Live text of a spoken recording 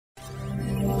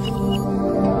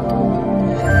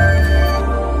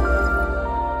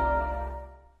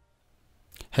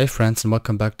Hey friends, and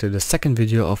welcome back to the second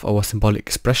video of our symbolic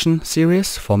expression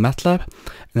series for MATLAB.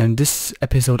 And in this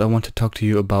episode I want to talk to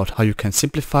you about how you can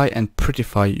simplify and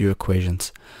prettify your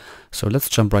equations. So let's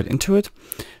jump right into it.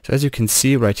 So as you can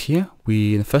see right here,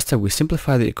 in the first step we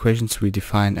simplify the equations. We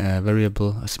define a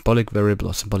variable, a symbolic variable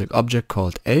or symbolic object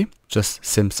called a, just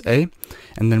sims a,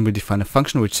 and then we define a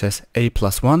function which says a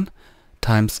plus 1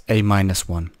 times a minus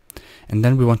 1. And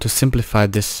then we want to simplify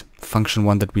this function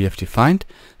 1 that we have defined.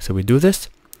 So we do this,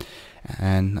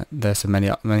 and there's many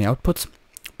outputs,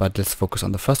 but let's focus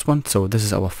on the first one. So this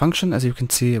is our function, as you can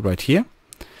see right here,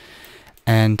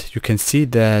 and you can see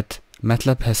that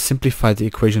MATLAB has simplified the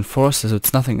equation for us, so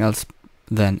it's nothing else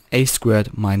than a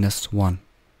squared minus 1.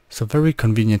 So very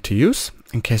convenient to use.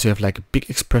 In case you have like a big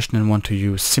expression and want to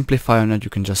use simplify on it, you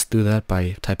can just do that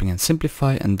by typing in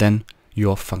simplify and then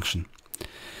your function.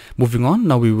 Moving on,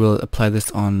 now we will apply this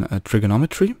on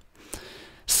trigonometry.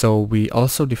 So we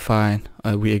also define,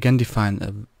 we again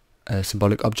define a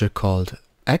symbolic object called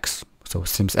x, so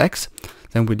sims x.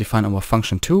 Then we define our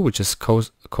function 2, which is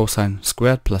cosine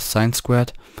squared plus sine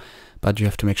squared. But you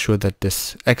have to make sure that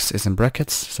this x is in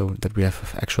brackets, so that we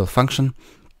have an actual function.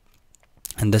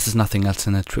 And this is nothing else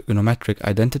than a trigonometric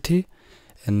identity,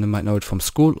 and you might know it from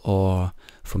school or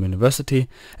from university.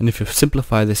 And if you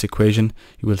simplify this equation,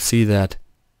 you will see that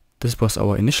this was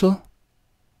our initial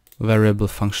variable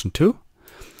function 2.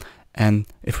 And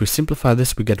if we simplify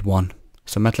this, we get 1.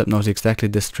 So MATLAB knows exactly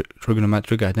this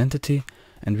trigonometric identity,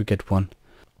 and we get 1.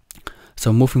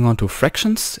 So moving on to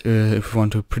fractions, if we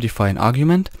want to prettify an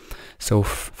argument, so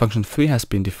function 3 has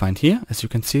been defined here. As you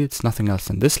can see, it's nothing else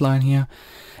than this line here.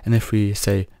 And if we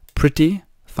say pretty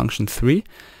function 3,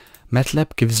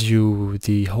 MATLAB gives you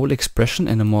the whole expression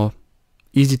in a more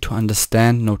easy to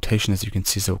understand notation, as you can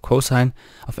see. So cosine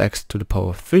of x to the power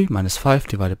of 3 minus 5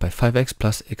 divided by 5x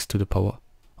plus x to the power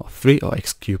of 3, or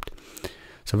x cubed.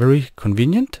 So very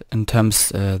convenient. In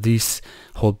terms, these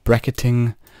whole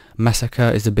bracketing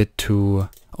massacre is a bit too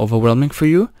overwhelming for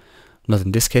you. Not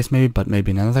in this case maybe, but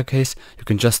maybe in another case. You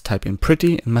can just type in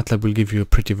pretty and MATLAB will give you a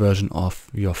pretty version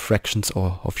of your fractions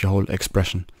or of your whole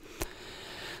expression.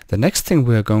 The next thing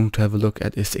we are going to have a look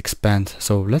at is expand.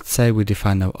 So let's say we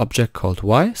define an object called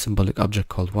y, symbolic object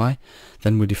called y.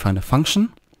 Then we define a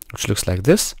function which looks like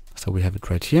this. So we have it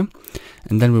right here.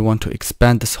 And then we want to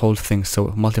expand this whole thing.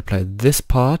 So multiply this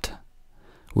part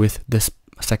with this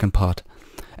second part.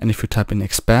 And if you type in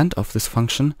expand of this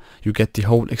function, you get the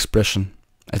whole expression,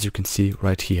 as you can see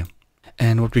right here.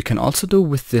 And what we can also do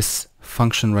with this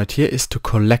function right here is to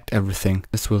collect everything.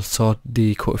 This will sort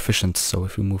the coefficients. So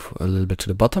if you move a little bit to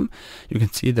the bottom, you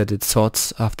can see that it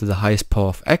sorts after the highest power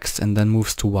of x and then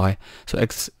moves to y. So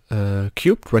x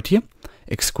cubed right here,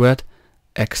 x squared,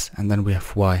 x, and then we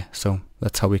have y. So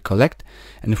that's how we collect.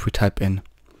 And if we type in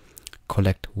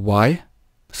collect y,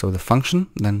 so the function,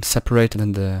 then separate and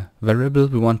then the variable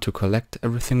we want to collect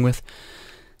everything with.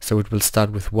 So it will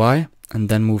start with y and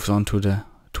then moves on to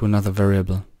another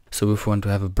variable. So if we want to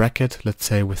have a bracket, let's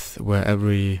say with where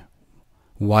every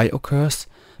y occurs,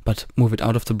 but move it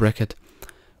out of the bracket,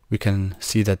 we can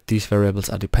see that these variables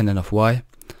are dependent of y,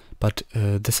 but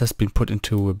this has been put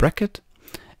into a bracket,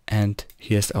 and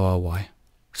here's our y.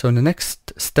 So in the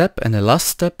next step and the last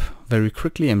step, very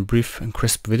quickly and brief and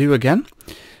crisp video again,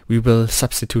 we will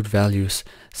substitute values.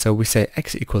 So we say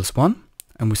x equals 1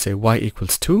 and we say y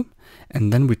equals 2,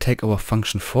 and then we take our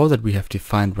function 4 that we have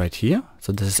defined right here.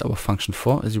 So this is our function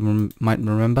 4, as you might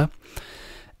remember.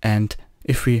 And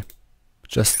if we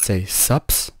just say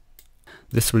subs,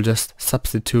 this will just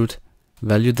substitute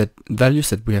values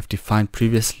that we have defined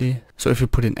previously. So if we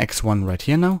put in x1 right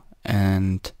here now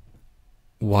and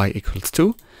y equals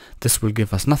 2, this will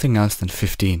give us nothing else than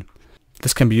 15.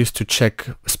 This can be used to check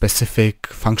specific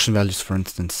function values, for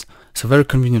instance. So very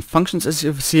convenient functions, as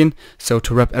you've seen. So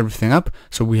to wrap everything up,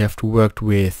 so we have worked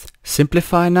with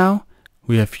simplify now,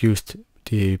 we have used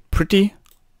the pretty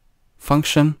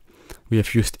function, we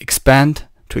have used expand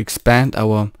to expand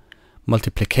our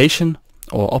multiplication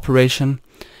or operation,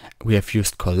 we have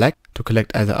used collect to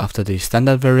collect either after the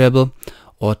standard variable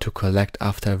or to collect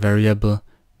after a variable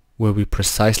where we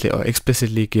precisely or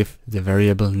explicitly give the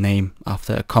variable name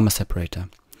after a comma separator.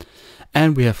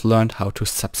 And we have learned how to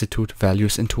substitute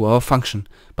values into our function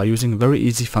by using a very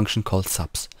easy function called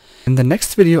subs. In the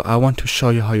next video I want to show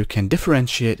you how you can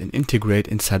differentiate and integrate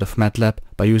inside of MATLAB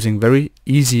by using very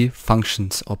easy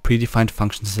functions or predefined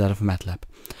functions inside of MATLAB.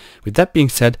 With that being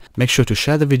said, make sure to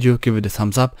share the video, give it a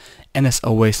thumbs up, and as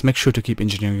always, make sure to keep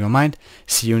engineering your mind.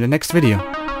 See you in the next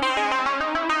video.